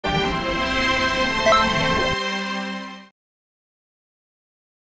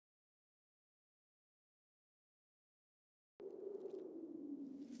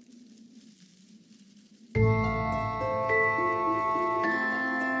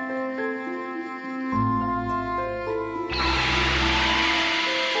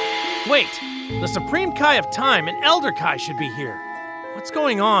Wait! The Supreme Kai of Time and Elder Kai should be here. What's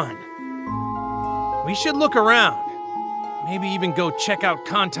going on? We should look around. Maybe even go check out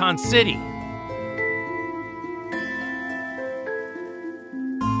Kanton City.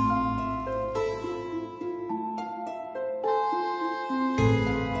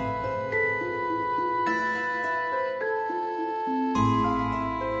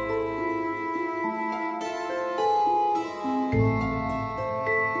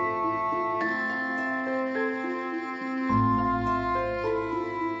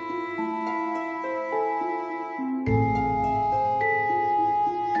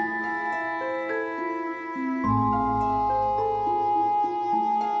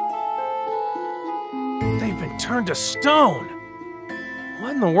 They've been turned to stone!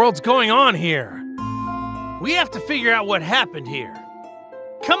 What in the world's going on here? We have to figure out what happened here.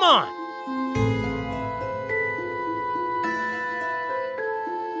 Come on!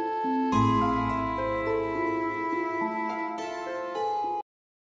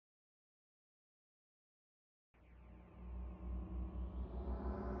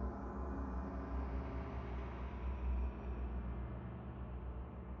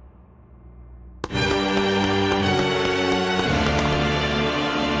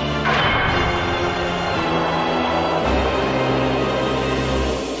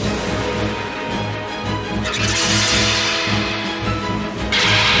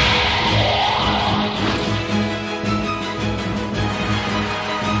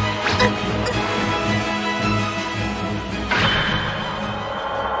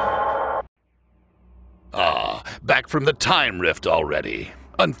 Back from the time rift already.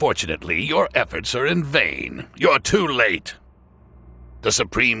 Unfortunately, your efforts are in vain. You're too late. The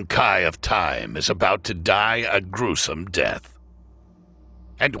Supreme Kai of Time is about to die a gruesome death.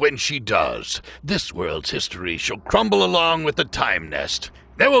 And when she does, this world's history shall crumble along with the Time Nest.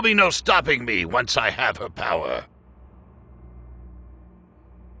 There will be no stopping me once I have her power.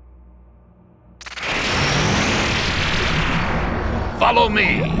 Follow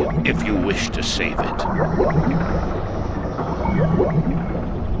me, if you wish to save it.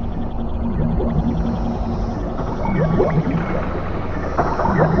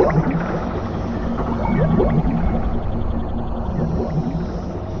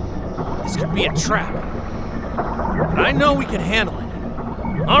 This could be a trap. But I know we can handle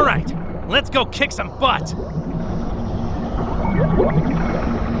it. All right, let's go kick some butt.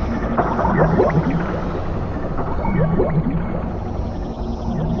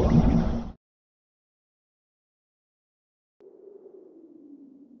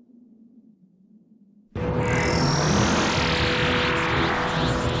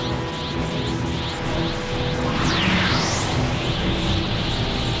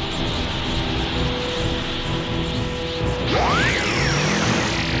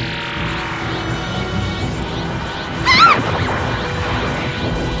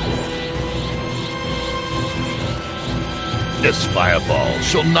 This fireball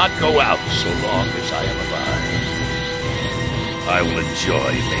shall not go out so long as I am alive. I will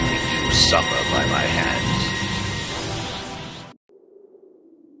enjoy making you suffer by my hands.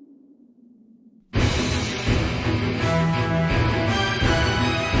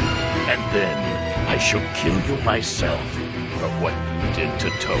 And then I shall kill you myself for what you did to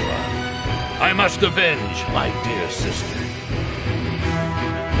Tora. I must avenge my dear sister.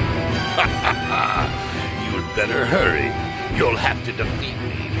 Ha ha ha! You'd better hurry. You'll have to defeat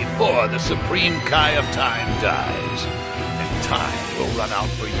me before the Supreme Kai of Time dies. And time will run out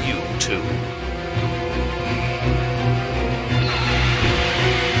for you, too.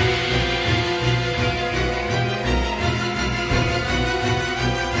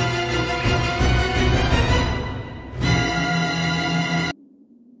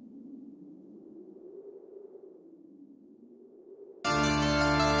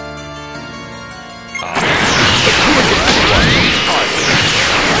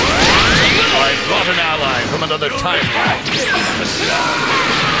 From another time. I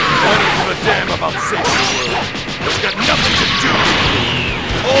don't give a damn about saving the world. It's got nothing to do with me.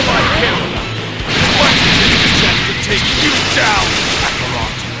 All I care about is getting a chance to take you down,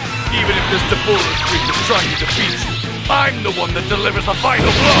 Kakarot. Even if this Deborah Creek is trying to defeat you, I'm the one that delivers the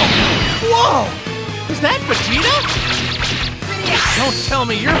final blow. Whoa! Is that Vegeta? Don't tell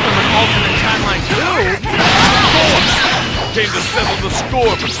me you're from an alternate timeline too. Of course! Came to settle the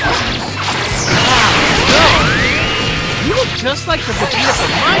score between us. No! You look just like the Vegeta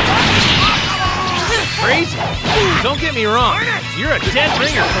from my time. That's crazy. Don't get me wrong. You're a dead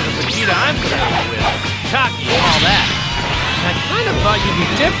ringer for the Vegeta I'm familiar with. Cocky and all that. I kind of thought you'd be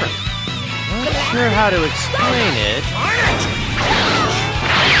different. Not sure how to explain it.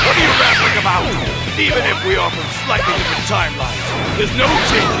 What are you rambling about? Even if we are from slightly different timelines, there's no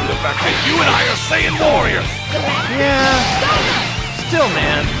changing the fact that you and I are Saiyan warriors! Yeah. Still,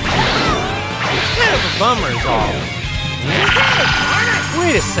 man. It's kind of a bummer is all.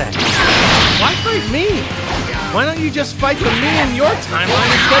 Wait a sec. Why fight me? Why don't you just fight the me in your timeline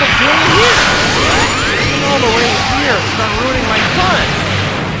instead of doing it here? Coming all the way here and start ruining my fun.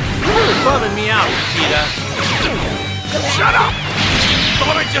 You're really bumming me out, Vegeta. Shut up!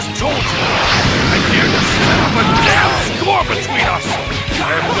 Thought I just told you! I dare to set up a damn score between us!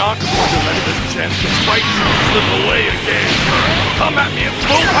 I am not going to let this chance to fight you slip away again! Come at me in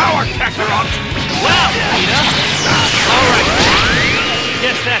full power, Kakarot! Wow, Vegeta! Alright,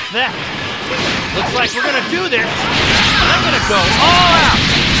 guess that's that. Looks like we're gonna do this. I'm gonna go all out!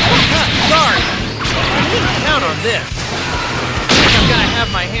 Sorry, I didn't count on this. I'm gonna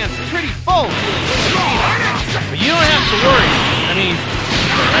have my hands pretty full dealing with Vegeta. But you don't have to worry. I mean,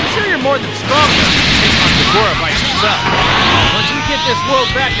 I'm sure you're more than strong enough to take on Gogora by yourself. Once we get this world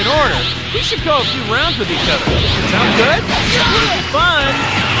back in order, we should go a few rounds with each other. Sound good? It'll be fun.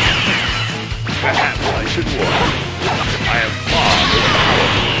 Perhaps I should warn you. I am far more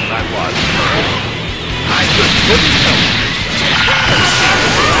powerful than I was. I just couldn't help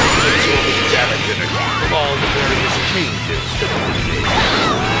absorbing damage energy from all the various changes.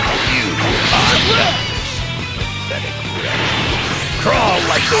 You are helpless, pathetic wretch. Crawl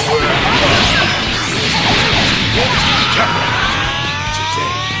like the worm.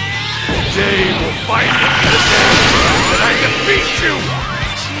 Today will finally be the day that I defeat you!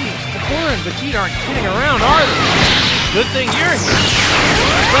 Jeez, Gogora and Vegeta aren't kidding around, are they? Good thing you're here.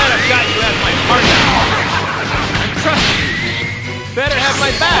 I'm glad I've got you as my partner. I'm trusting you. Better have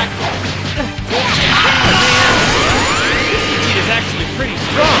my back. Man, this Vegeta's actually pretty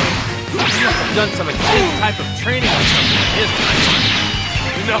strong. He must have done some intense type of training or something in his time.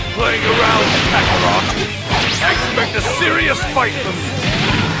 Enough playing around, Kakarot. I expect a serious fight from you.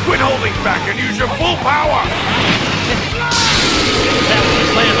 Quit holding back and use your full power! That was the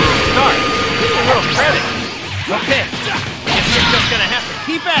plan from the start. Give me a little credit. Okay, guess you're just gonna have to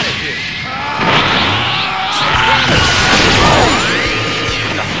keep at it here.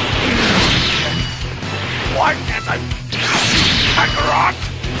 Why can't I... Kakarot!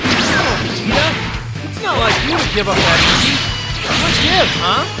 Vegeta, it's not like you to give up that easy. What gives,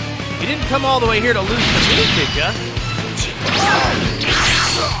 huh? You didn't come all the way here to lose to me, did ya?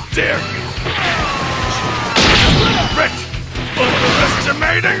 Dare you! Wretch!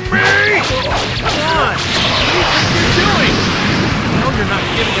 Underestimating me! Come on! What do you think you're doing? I know you're not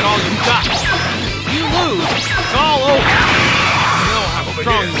giving it all you've got. If you lose, it's all over. You know how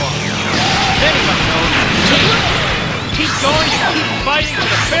strong you are. Anybody knows. Keep going and keep fighting to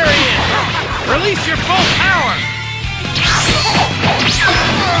the very end. Release your full power!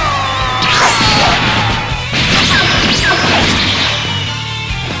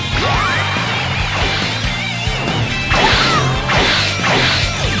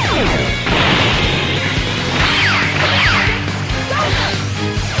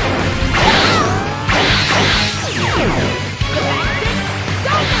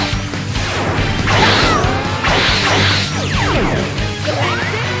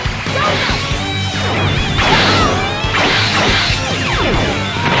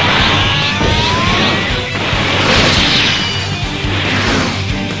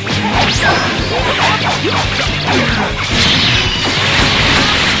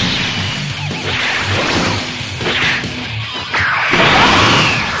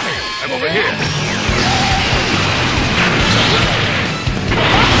 I'm over here.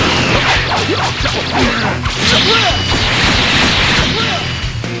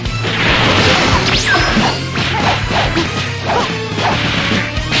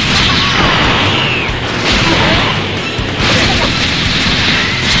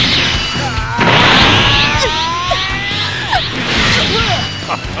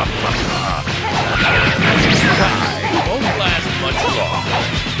 Won't last much longer.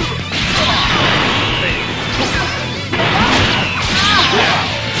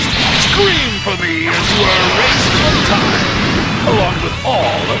 Scream for me as you are erased from time, along with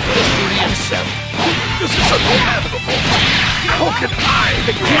all of history itself. This is unfathomable. How can I,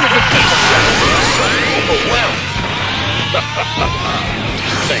 the king of the kingdom, be so overwhelmed?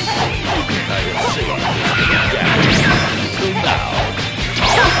 Thankfully, I have saved this damage till now.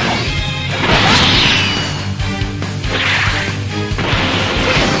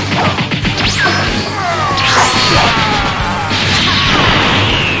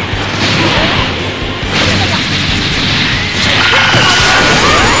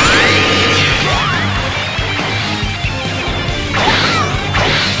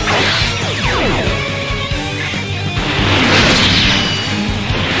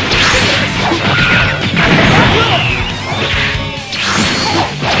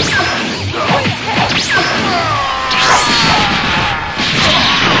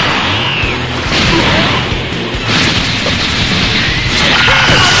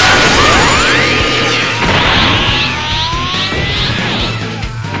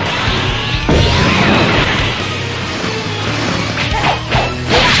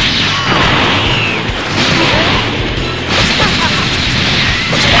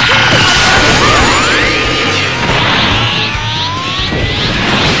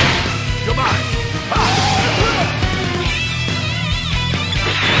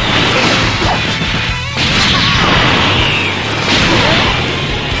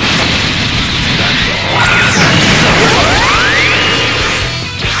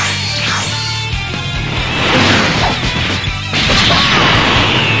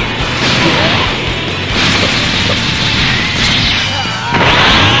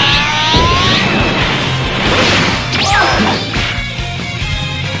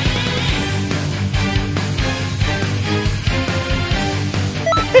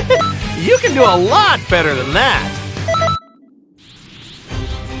 You can do a lot better than that.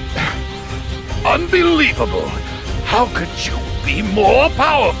 Unbelievable! How could you be more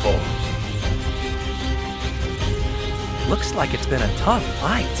powerful? Looks like it's been a tough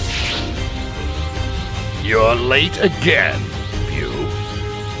fight. You're late again, Few.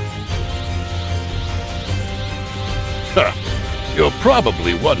 You're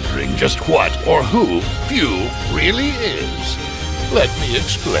probably wondering just what or who Few really is. Let me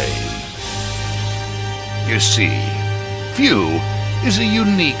explain. You see, Few is a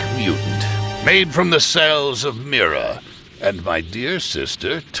unique mutant, made from the cells of Mira and my dear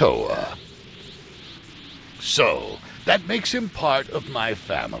sister Toa. So, that makes him part of my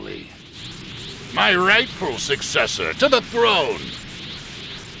family. My rightful successor to the throne.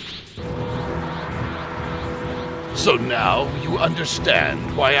 So now you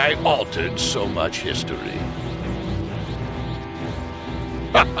understand why I altered so much history.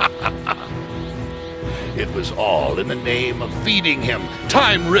 It was all in the name of feeding him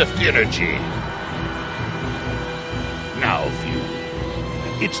Time Rift energy. Now, Few,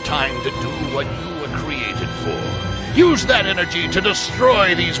 it's time to do what you were created for. Use that energy to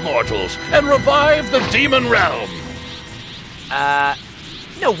destroy these mortals and revive the demon realm.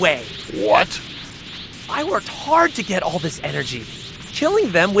 No way. What? I worked hard to get all this energy.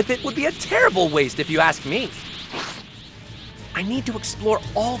 Killing them with it would be a terrible waste if you ask me. I need to explore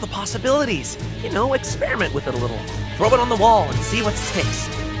all the possibilities. You know, experiment with it a little. Throw it on the wall and see what sticks.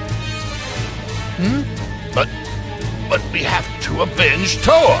 But we have to avenge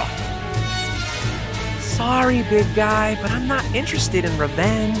Toa. Sorry, big guy, but I'm not interested in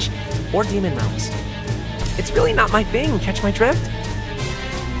revenge or demon realms. It's really not my thing, catch my drift?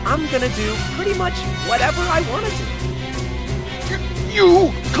 I'm gonna do pretty much whatever I want to do.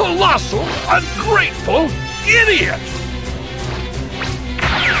 You colossal, ungrateful idiot!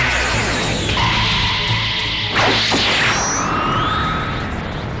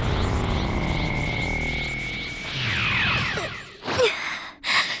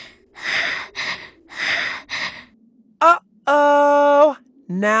 Uh-oh!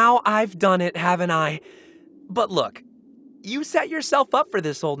 Now I've done it, haven't I? But look, you set yourself up for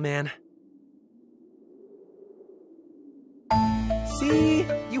this, old man. See?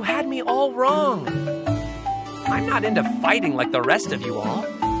 You had me all wrong. I'm not into fighting like the rest of you all.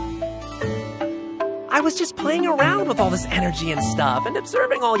 I was just playing around with all this energy and stuff and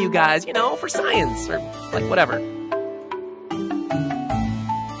observing all you guys, you know, for science or like whatever.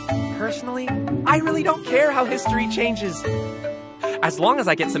 Personally, I really don't care how history changes. As long as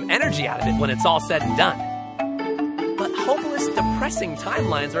I get some energy out of it when it's all said and done. But hopeless, depressing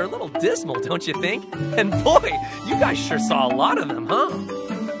timelines are a little dismal, don't you think? And boy, you guys sure saw a lot of them, huh?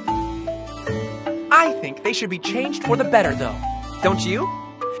 I think they should be changed for the better, though. Don't you?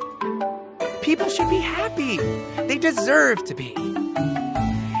 People should be happy. They deserve to be.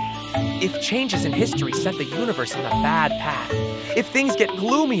 If changes in history set the universe on a bad path, if things get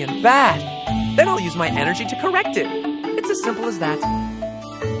gloomy and bad, then I'll use my energy to correct it. It's as simple as that.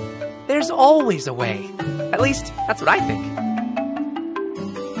 There's always a way. At least, that's what I think.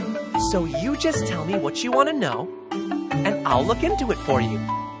 So you just tell me what you want to know, and I'll look into it for you.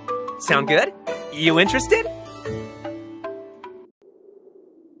 Sound good? You interested?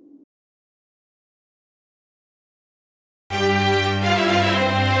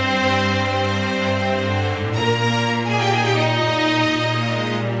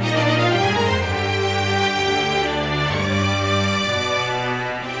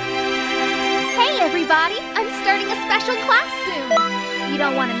 I'm starting a special class soon. You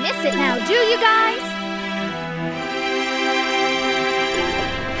don't want to miss it now, do you guys?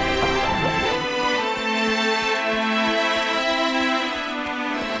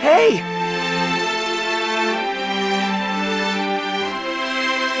 Hey!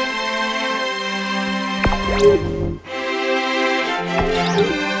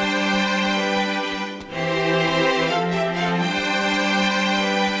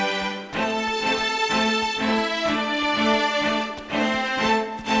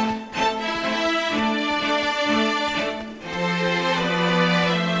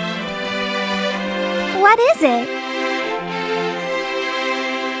 What is it?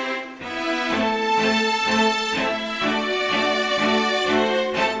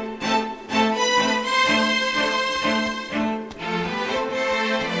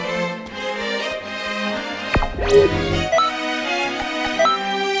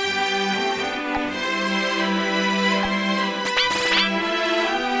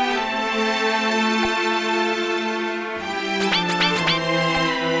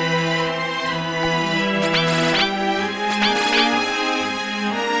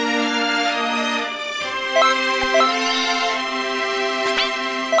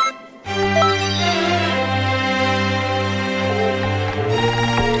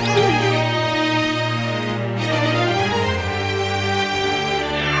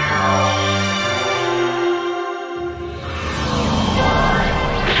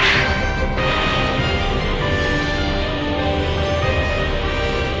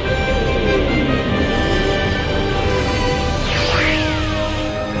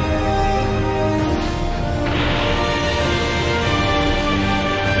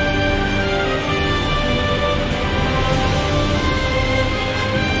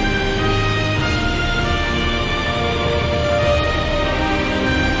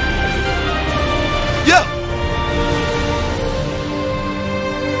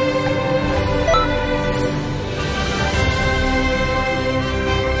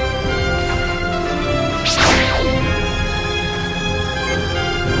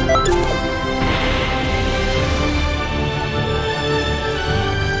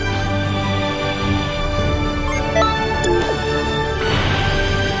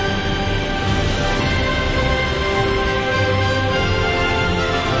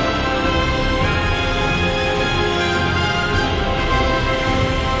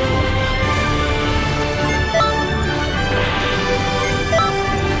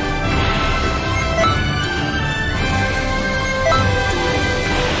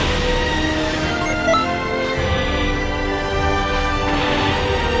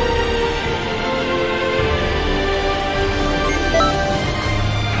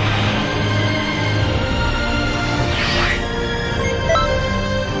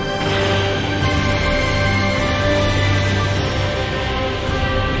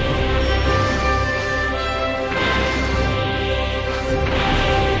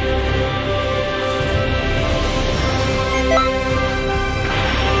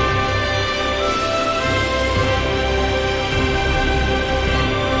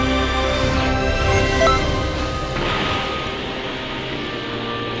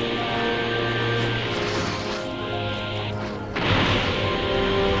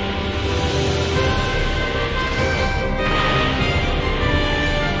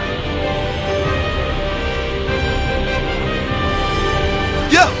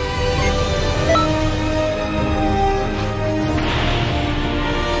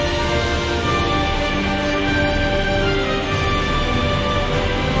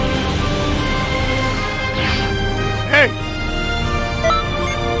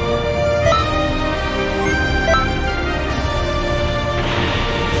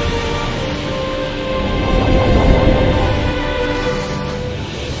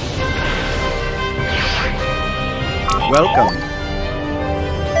 Welcome.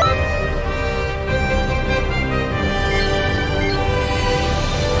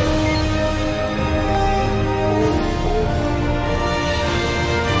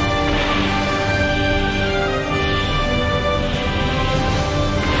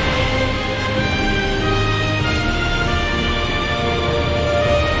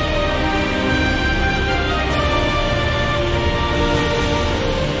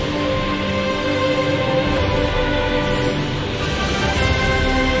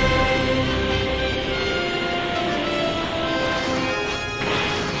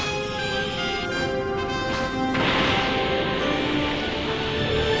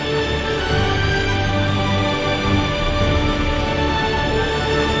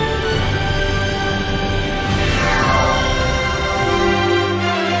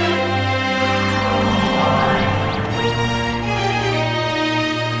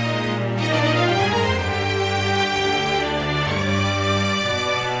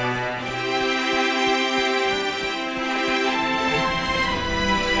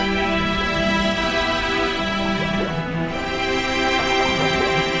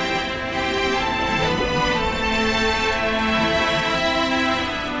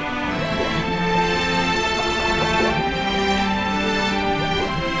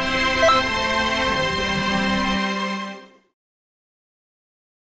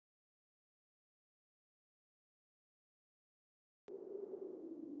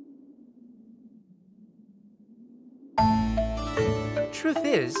 Truth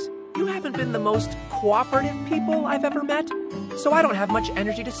is, you haven't been the most cooperative people I've ever met, so I don't have much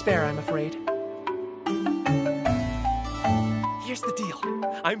energy to spare, I'm afraid. Here's the deal.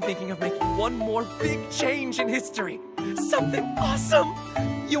 I'm thinking of making one more big change in history. Something awesome!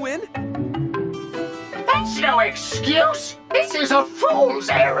 You in? That's no excuse! This is a fool's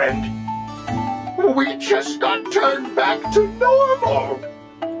errand! We just got turned back to normal!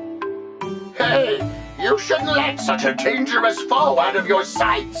 Hey, you shouldn't let such a dangerous foe out of your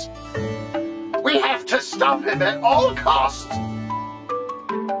sights! We have to stop him at all costs!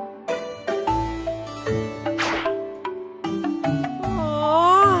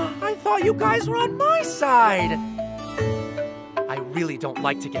 Aww, I thought you guys were on my side! I really don't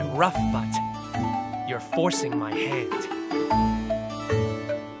like to get rough, but you're forcing my hand.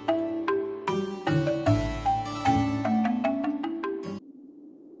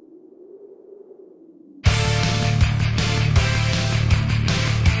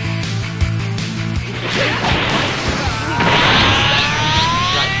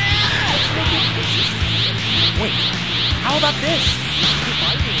 Wait, how about this?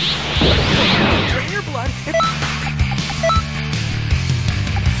 Drain your blood.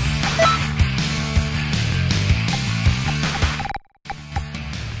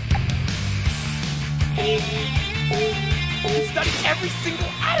 Study every single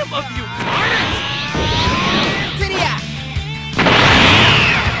atom of you. Darn it! Lydia!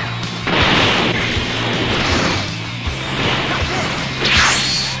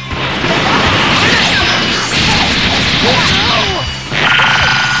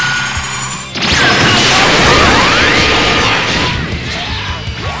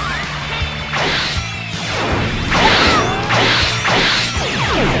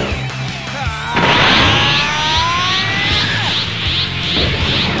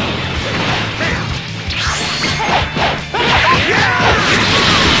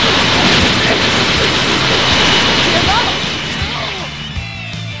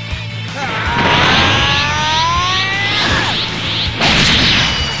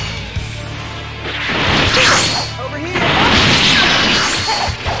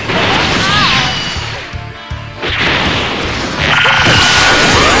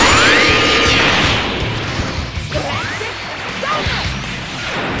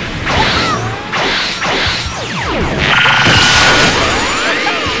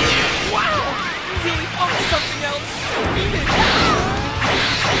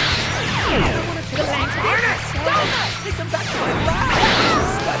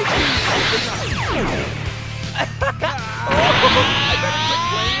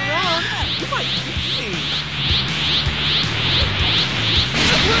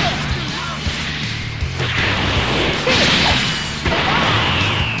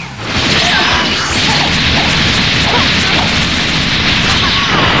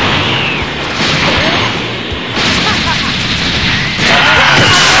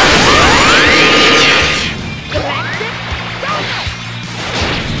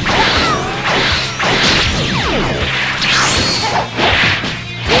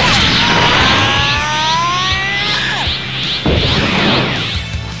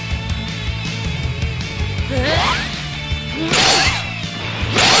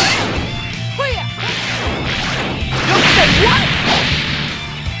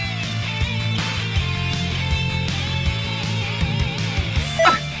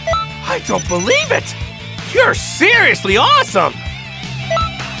 don't believe it! You're seriously awesome!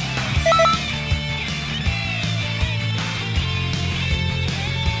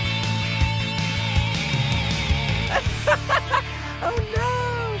 Oh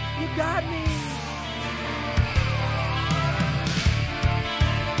no! You got me!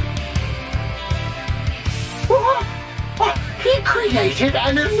 He created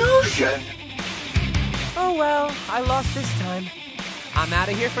an illusion. Oh well, I lost this time. I'm out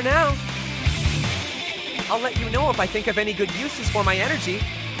of here for now. I'll let you know if I think of any good uses for my energy.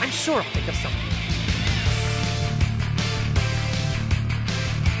 I'm sure I'll think of something.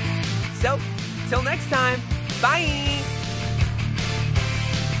 So, till next time, bye!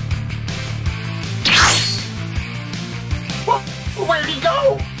 Where'd he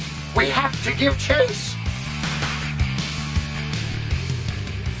go? We have to give chase.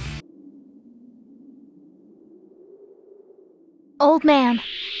 Old man,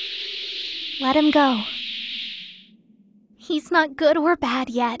 let him go. He's not good or bad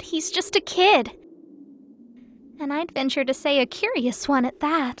yet. He's just a kid. And I'd venture to say a curious one at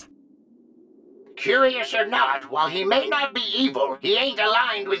that. Curious or not, while he may not be evil, he ain't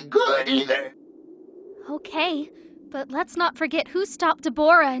aligned with good either. Okay, but let's not forget who stopped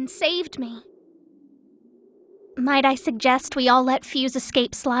Deborah and saved me. Might I suggest we all let Fuse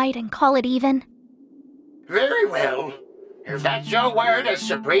escape slide and call it even? Very well. If that's your word as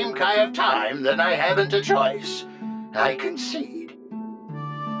Supreme Kai of Time, then I haven't a choice. I concede.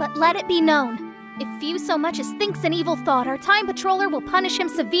 But let it be known, if Fuse so much as thinks an evil thought, our Time Patroller will punish him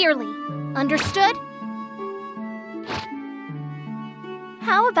severely. Understood?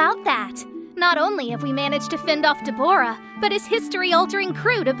 How about that? Not only have we managed to fend off Deborah, but his history-altering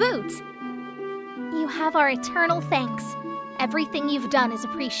crew to boot. You have our eternal thanks. Everything you've done is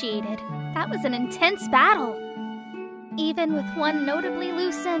appreciated. That was an intense battle. Even with one notably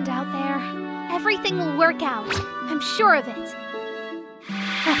loose end out there, everything will work out. I'm sure of it.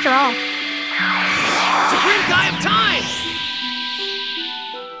 After all, Supreme Kai of Time!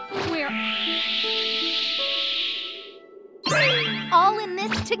 we're all in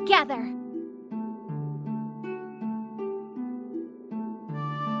this together.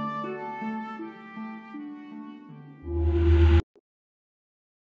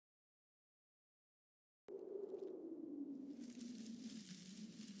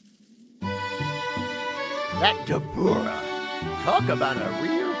 That Deborah. Talk about a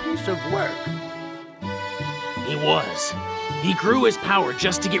real piece of work. He was. He grew his power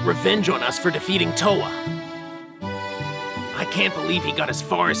just to get revenge on us for defeating Toa. I can't believe he got as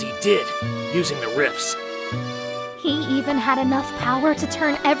far as he did, using the rifts. He even had enough power to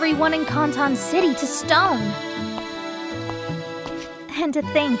turn everyone in Kanton City to stone. And to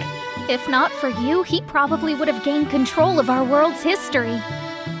think, if not for you, he probably would have gained control of our world's history.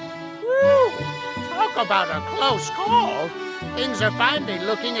 Woo! Talk about a close call. Things are finally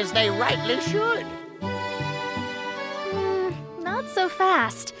looking as they rightly should. Not so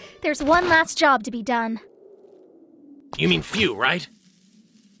fast. There's one last job to be done. You mean Few, right?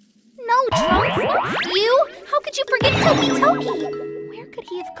 No, Trunks, not you! How could you forget Toki Toki? Where could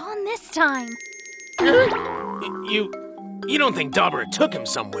he have gone this time? You don't think Dabura took him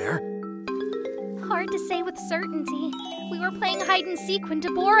somewhere? Hard to say with certainty. We were playing hide and seek when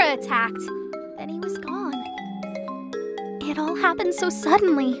Deborah attacked. Then he was gone. It all happened so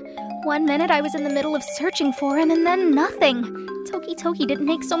suddenly. One minute I was in the middle of searching for him, and then nothing. Toki Toki didn't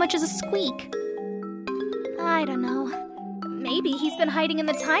make so much as a squeak. I don't know. Maybe he's been hiding in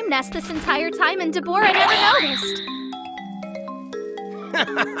the time nest this entire time and Deborah never noticed.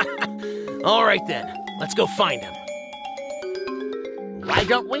 All right then, let's go find him. Why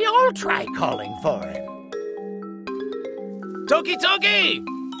don't we all try calling for him? Toki Toki!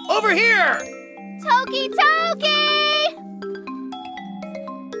 Over here! Toki Toki!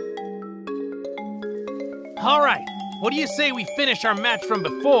 All right, what do you say we finish our match from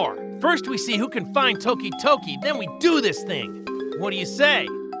before? First we see who can find Toki Toki, then we do this thing. What do you say?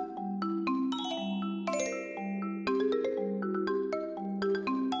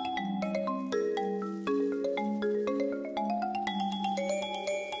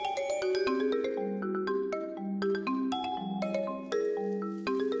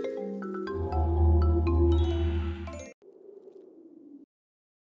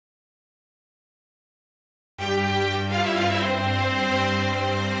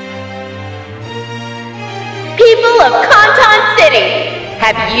 People of Kanton City,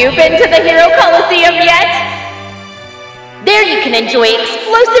 have you been to the Hero Coliseum yet? There you can enjoy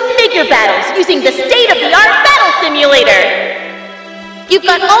explosive figure battles using the state-of-the-art battle simulator. You've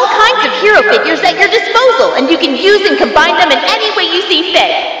got all kinds of hero figures at your disposal, and you can use and combine them in any way you see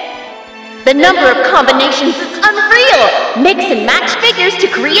fit. The number of combinations is unreal! Mix and match figures to